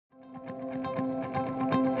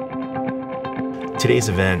Today's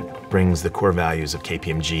event brings the core values of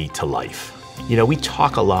KPMG to life. You know, we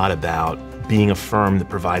talk a lot about being a firm that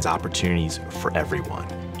provides opportunities for everyone.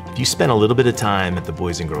 If you spend a little bit of time at the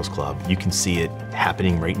Boys and Girls Club, you can see it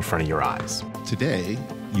happening right in front of your eyes. Today,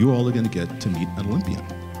 you all are going to get to meet an Olympian.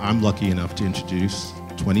 I'm lucky enough to introduce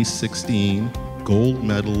 2016 gold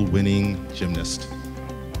medal winning gymnast,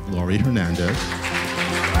 Laurie Hernandez.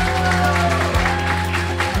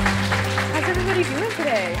 How's everybody doing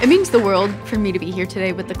today? It means the world for me to be here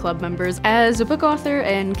today with the club members. As a book author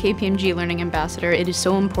and KPMG Learning Ambassador, it is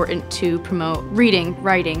so important to promote reading,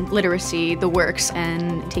 writing, literacy, the works,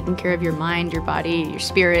 and taking care of your mind, your body, your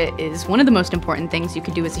spirit is one of the most important things you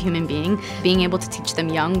could do as a human being. Being able to teach them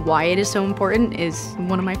young why it is so important is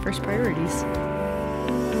one of my first priorities.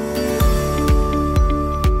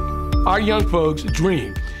 Our young folks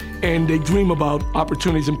dream, and they dream about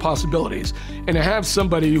opportunities and possibilities. And to have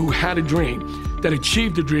somebody who had a dream, that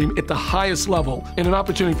achieved a dream at the highest level, and an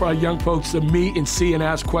opportunity for our young folks to meet and see and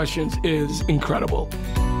ask questions is incredible.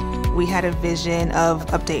 We had a vision of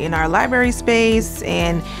updating our library space,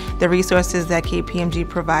 and the resources that KPMG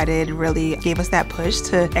provided really gave us that push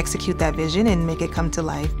to execute that vision and make it come to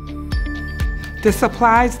life. The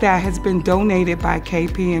supplies that has been donated by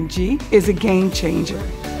KPMG is a game changer.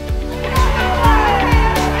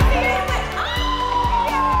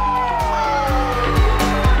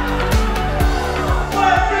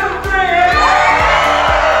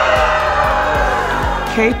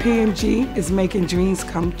 KPMG is making dreams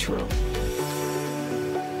come true.